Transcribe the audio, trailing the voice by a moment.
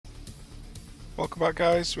Welcome back,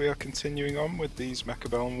 guys. We are continuing on with these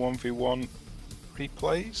Mechabellum 1v1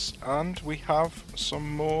 replays, and we have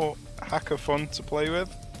some more hacker fun to play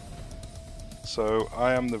with. So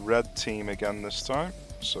I am the red team again this time,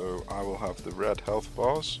 so I will have the red health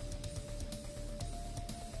bars.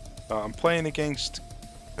 I'm playing against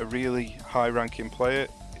a really high ranking player.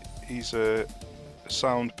 He's a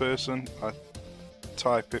sound person. I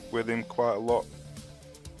type it with him quite a lot,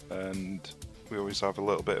 and we always have a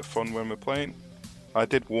little bit of fun when we're playing. I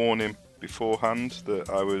did warn him beforehand that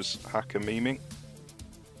I was hacker memeing,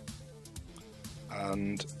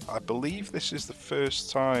 and I believe this is the first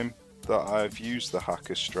time that I've used the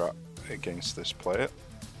hacker strat against this player.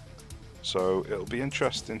 So it'll be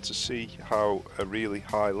interesting to see how a really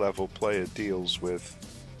high level player deals with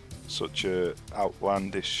such a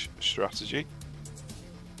outlandish strategy.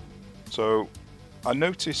 So I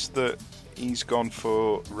noticed that he's gone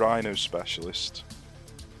for Rhino Specialist,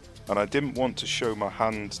 and I didn't want to show my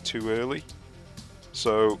hand too early,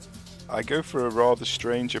 so I go for a rather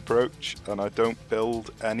strange approach and I don't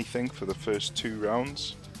build anything for the first 2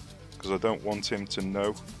 rounds because I don't want him to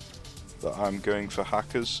know that I'm going for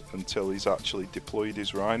hackers until he's actually deployed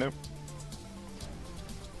his Rhino.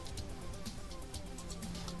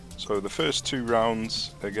 So the first 2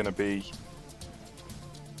 rounds are going to be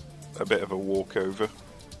a bit of a walkover,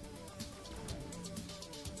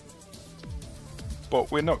 but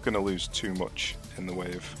we're not going to lose too much in the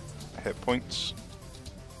way of hit points.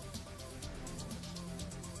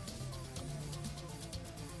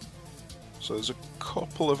 So there's a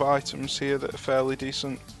couple of items here that are fairly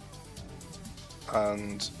decent,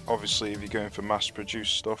 and obviously if you're going for mass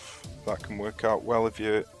produced stuff, that can work out well if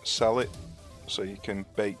you sell it, so you can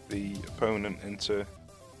bait the opponent into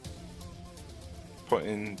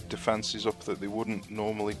putting defences up that they wouldn't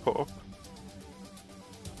normally put up,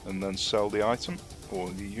 and then sell the item or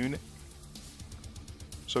the unit.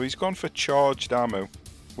 So he's gone for charged ammo,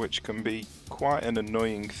 which can be quite an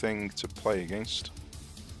annoying thing to play against,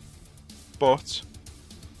 but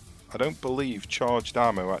I don't believe charged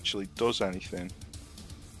ammo actually does anything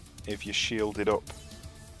if you shield it up.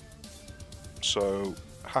 So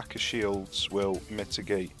hacker shields will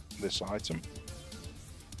mitigate this item.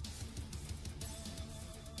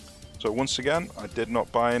 So once again, I did not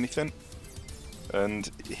buy anything, and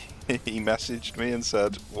he messaged me and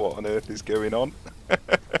said, "What on earth is going on?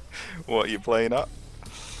 What are you playing at?"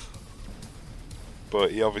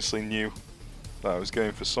 But he obviously knew that I was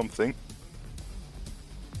going for something,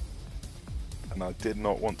 and I did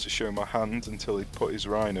not want to show my hand until he put his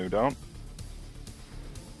Rhino down.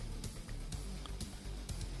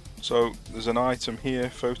 So there's an item here,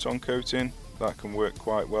 photon coating, that can work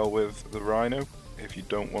quite well with the Rhino if you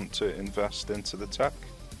don't want to invest into the tech.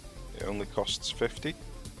 It only costs 50.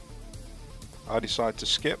 I decide to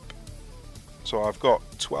skip, so I've got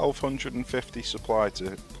 1250 supply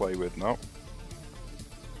to play with now.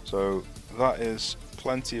 So that is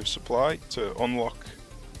plenty of supply to unlock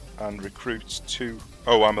and recruit 2.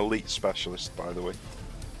 Oh, I'm elite specialist, by the way.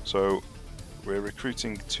 So we're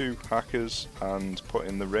recruiting 2 hackers and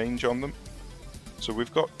putting the range on them. So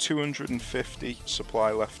we've got 250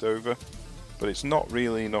 supply left over, but it's not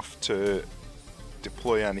really enough to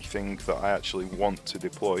deploy anything that I actually want to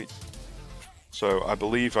deploy. So I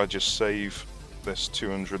believe I just save this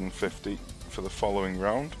 250 for the following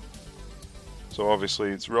round. So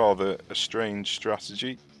obviously it's rather a strange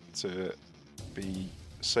strategy to be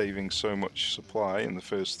saving so much supply in the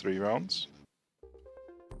first 3 rounds.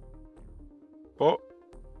 But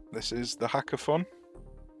this is the hacker fun.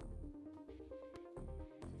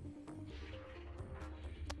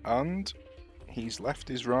 And he's left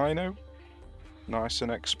his Rhino nice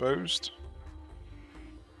and exposed.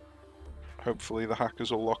 Hopefully the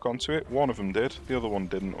hackers will lock onto it. One of them did, the other one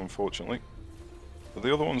didn't, unfortunately. But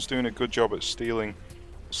the other one's doing a good job at stealing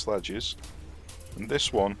sledges. And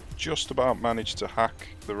this one just about managed to hack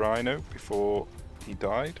the Rhino before he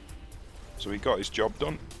died. So he got his job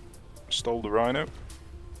done, stole the Rhino.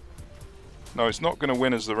 Now it's not going to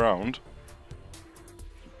win us the round,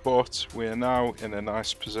 but we're now in a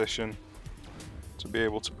nice position to be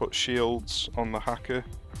able to put shields on the hacker.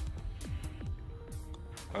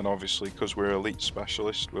 And obviously, because we're elite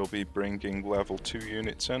specialist, we'll be bringing level 2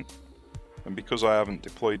 units in. And because I haven't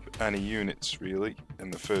deployed any units really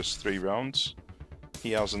in the first 3 rounds,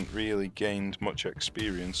 he hasn't really gained much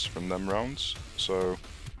experience from them rounds. So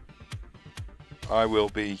I will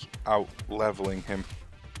be out leveling him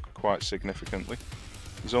quite significantly.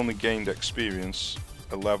 He's only gained experience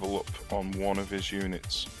a level up on 1 of his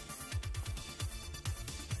units.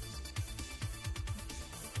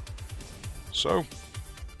 So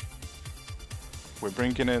we're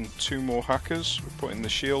bringing in 2 more hackers, we're putting the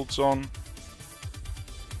shields on.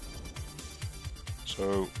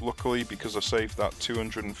 So luckily, because I saved that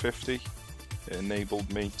 250, it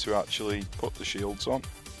enabled me to actually put the shields on.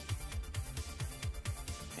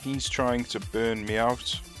 He's trying to burn me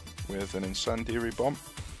out with an incendiary bomb,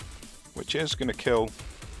 which is going to kill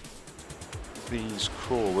these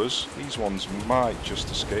crawlers. These ones might just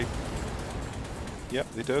escape.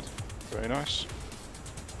 Yep, they did. Very nice.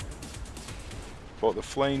 But the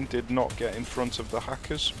flame did not get in front of the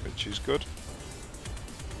hackers, which is good.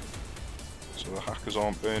 So the hackers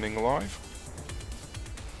aren't burning alive.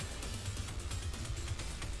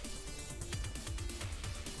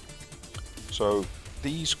 So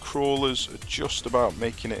these crawlers are just about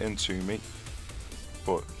making it into me,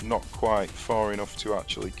 but not quite far enough to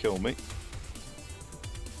actually kill me.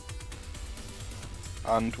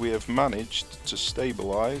 And we have managed to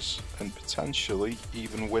stabilise and potentially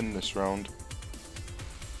even win this round.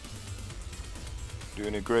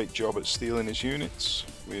 Doing a great job at stealing his units.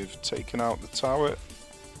 We've taken out the tower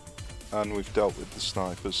and we've dealt with the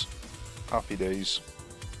snipers. Happy days.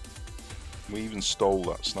 We even stole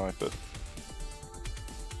that sniper.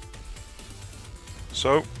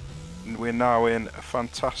 So we're now in a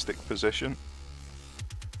fantastic position.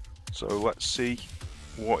 So let's see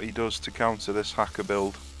what he does to counter this hacker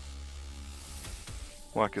build.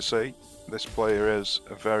 Like I say, this player is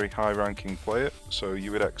a very high ranking player, so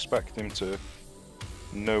you would expect him to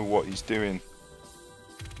know what he's doing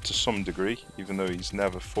to some degree, even though he's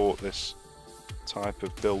never fought this type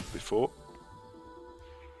of build before.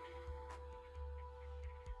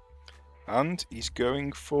 And he's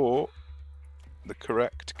going for the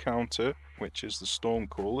correct counter, which is the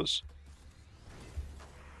Stormcallers.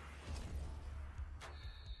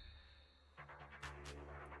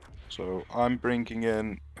 So I'm bringing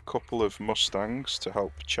in a couple of Mustangs to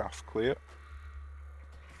help chaff clear.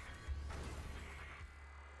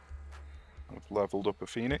 I've leveled up a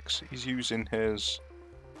Phoenix. He's using his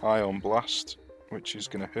Ion Blast, which is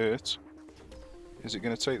going to hurt. Is it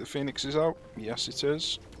going to take the Phoenixes out? Yes, it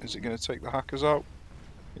is. Is it going to take the hackers out?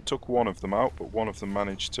 It took one of them out, but one of them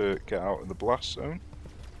managed to get out of the blast zone.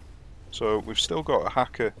 So we've still got a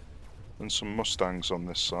hacker and some Mustangs on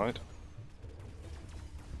this side.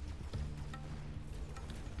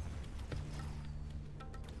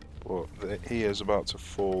 But he is about to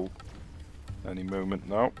fall any moment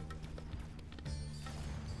now.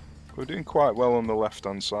 We're doing quite well on the left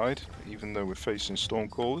hand side, even though we're facing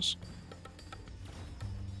Stormcallers.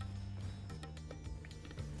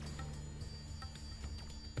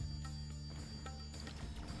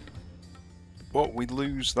 But we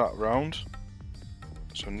lose that round,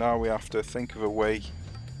 so now we have to think of a way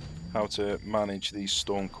how to manage these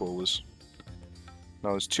Stormcallers.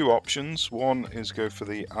 Now there's 2 options. One is go for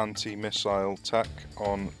the anti-missile tech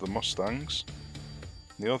on the Mustangs.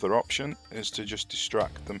 The other option is to just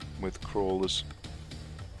distract them with crawlers.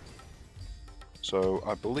 So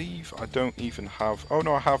I believe I don't even have... oh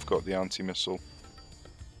no, I have got the anti-missile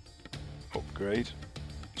upgrade.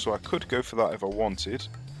 So I could go for that if I wanted,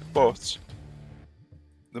 but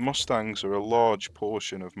the Mustangs are a large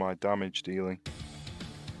portion of my damage dealing.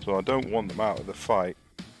 So I don't want them out of the fight,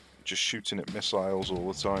 just shooting at missiles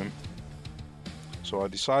all the time. So I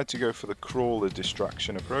decide to go for the crawler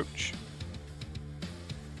distraction approach.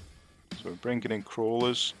 So we're bringing in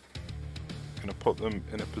crawlers, going to put them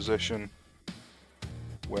in a position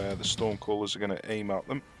where the Stormcallers are going to aim at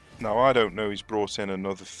them. Now I don't know he's brought in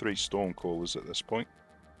another 3 Stormcallers at this point.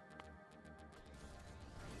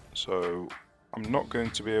 So I'm not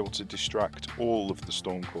going to be able to distract all of the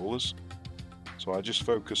Stormcallers. So I just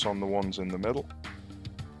focus on the ones in the middle.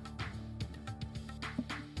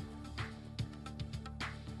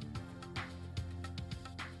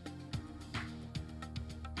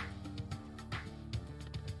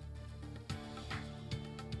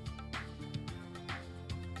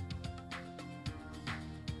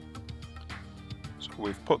 So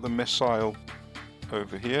we've put the missile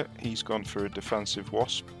over here. He's gone for a defensive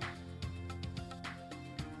wasp.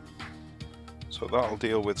 So that'll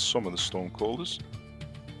deal with some of the Stormcallers.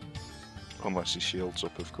 Unless he shields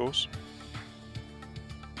up, of course.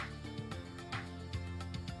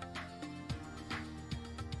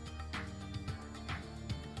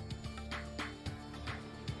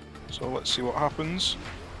 So let's see what happens.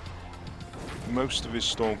 Most of his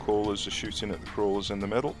Stormcallers are shooting at the crawlers in the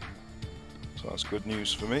middle. So that's good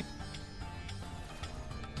news for me.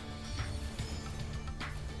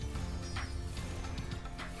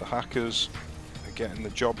 The hackers are getting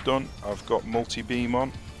the job done. I've got multi-beam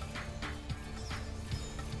on,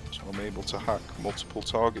 so I'm able to hack multiple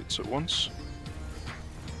targets at once.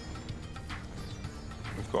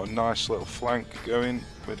 Got a nice little flank going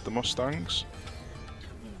with the Mustangs.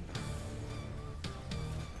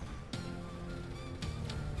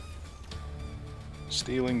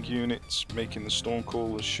 Stealing units, making the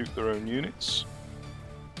Stormcallers shoot their own units.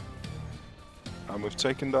 And we've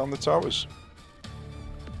taken down the towers.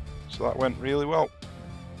 So that went really well.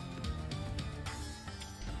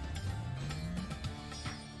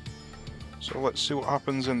 So let's see what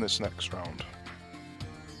happens in this next round.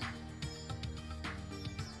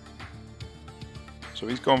 So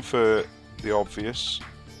he's gone for the obvious,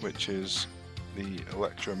 which is the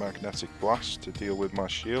electromagnetic blast to deal with my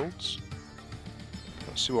shields.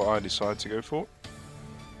 Let's see what I decide to go for.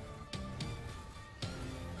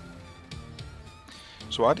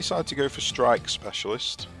 So I decide to go for Strike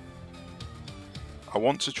Specialist. I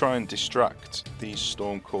want to try and distract these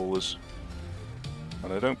Stormcallers,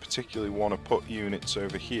 and I don't particularly want to put units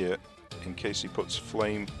over here in case he puts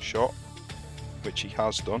Flame Shot, which he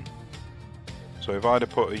has done. So if I'd have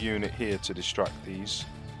put a unit here to distract these,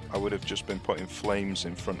 I would have just been putting flames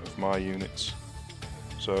in front of my units.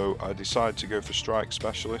 So I decide to go for Strike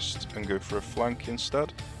Specialist and go for a flank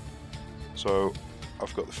instead. So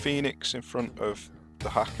I've got the Phoenix in front of the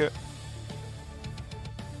Hacker.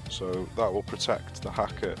 So that will protect the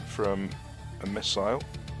Hacker from a missile.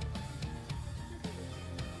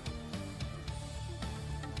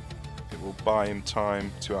 It will buy him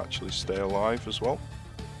time to actually stay alive as well.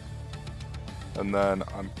 And then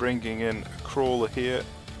I'm bringing in a Crawler here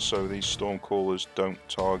so these Stormcallers don't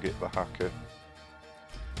target the Hacker.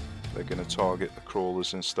 They're going to target the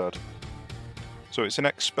Crawlers instead. So it's an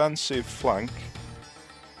expensive flank,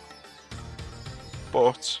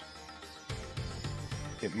 but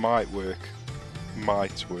it might work.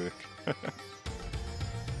 Might work.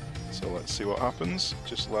 So let's see what happens.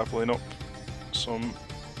 Just leveling up some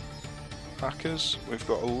Hackers. We've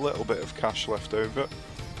got a little bit of cash left over.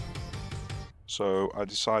 So I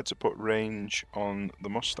decide to put range on the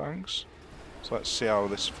Mustangs. So let's see how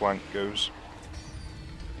this flank goes.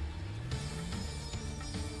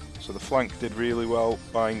 So the flank did really well,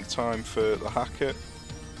 buying time for the Hacker.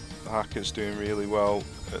 The Hacker's doing really well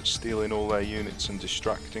at stealing all their units and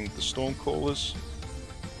distracting the Stormcallers.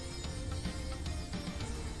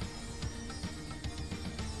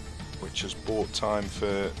 Which has bought time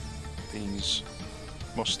for these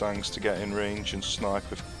Mustangs to get in range and snipe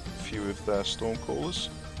a few of their Stormcallers.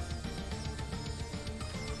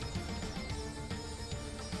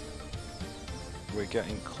 We're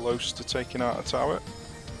getting close to taking out a tower.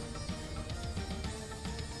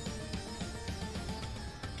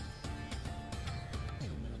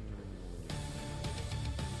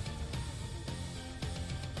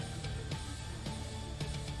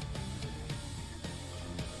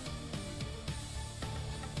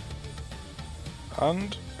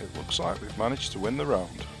 And it looks like we've managed to win the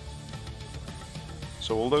round.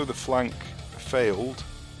 So although the flank failed,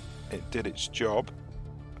 it did its job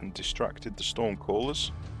and distracted the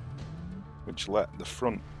Stormcallers, which let the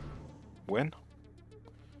front win.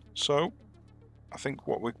 So I think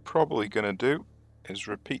what we're probably going to do is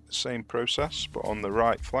repeat the same process but on the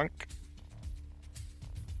right flank.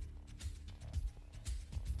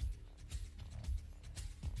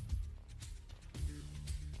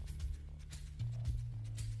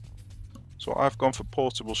 So I've gone for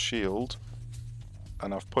portable shield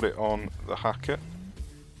and I've put it on the Hacker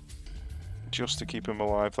just to keep him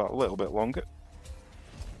alive that little bit longer.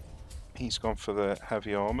 He's gone for the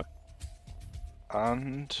heavy armor,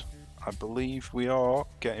 and I believe we are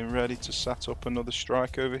getting ready to set up another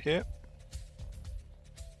strike over here.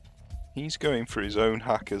 He's going for his own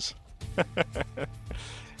Hackers.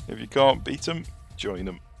 If you can't beat him, join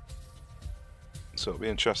him. So it'll be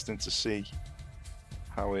interesting to see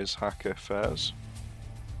how his Hacker fares.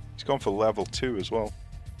 He's gone for level 2 as well.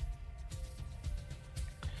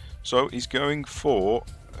 So he's going for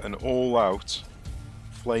an all-out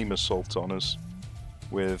flame assault on us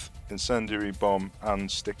with incendiary bomb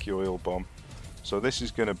and sticky oil bomb. So this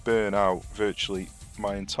is going to burn out virtually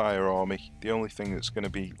my entire army. The only thing that's going to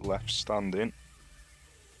be left standing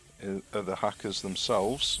are the Hackers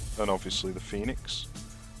themselves, and obviously the Phoenix.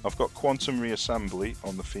 I've got quantum reassembly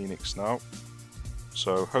on the Phoenix now,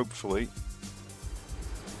 so hopefully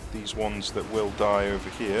these ones that will die over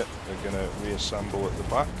here are going to reassemble at the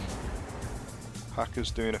back.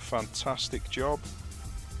 Hacker's doing a fantastic job.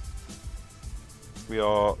 We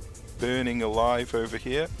are burning alive over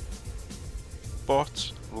here,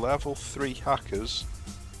 but level 3 Hackers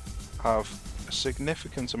have a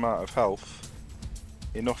significant amount of health,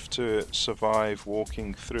 enough to survive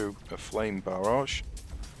walking through a flame barrage,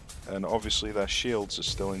 and obviously their shields are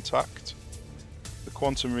still intact. The the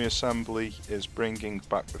quantum reassembly is bringing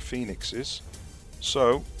back the phoenixes,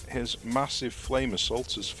 so his massive flame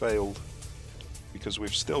assault has failed because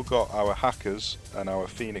we've still got our hackers and our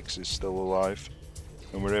phoenixes still alive,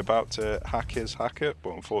 and we're about to hack his hacker,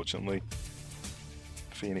 but unfortunately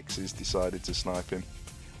phoenixes decided to snipe him.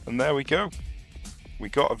 And there we go, we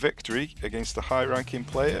got a victory against a high ranking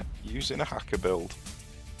player using a hacker build.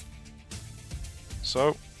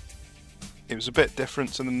 So it was a bit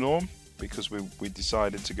different to the norm because we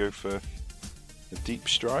decided to go for a deep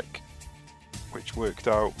strike, which worked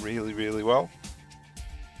out really well,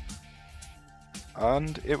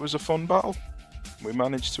 and it was a fun battle. We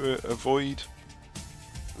managed to avoid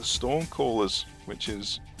the storm callers, which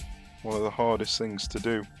is one of the hardest things to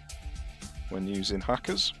do when using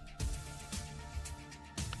hackers.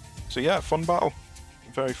 So yeah, fun battle,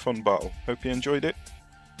 very fun battle. Hope you enjoyed it.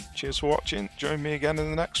 Cheers for watching. Join me again in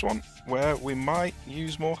the next one, where we might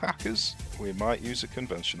use more hackers, we might use a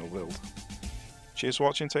conventional build. Cheers for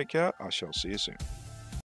watching, take care, I shall see you soon.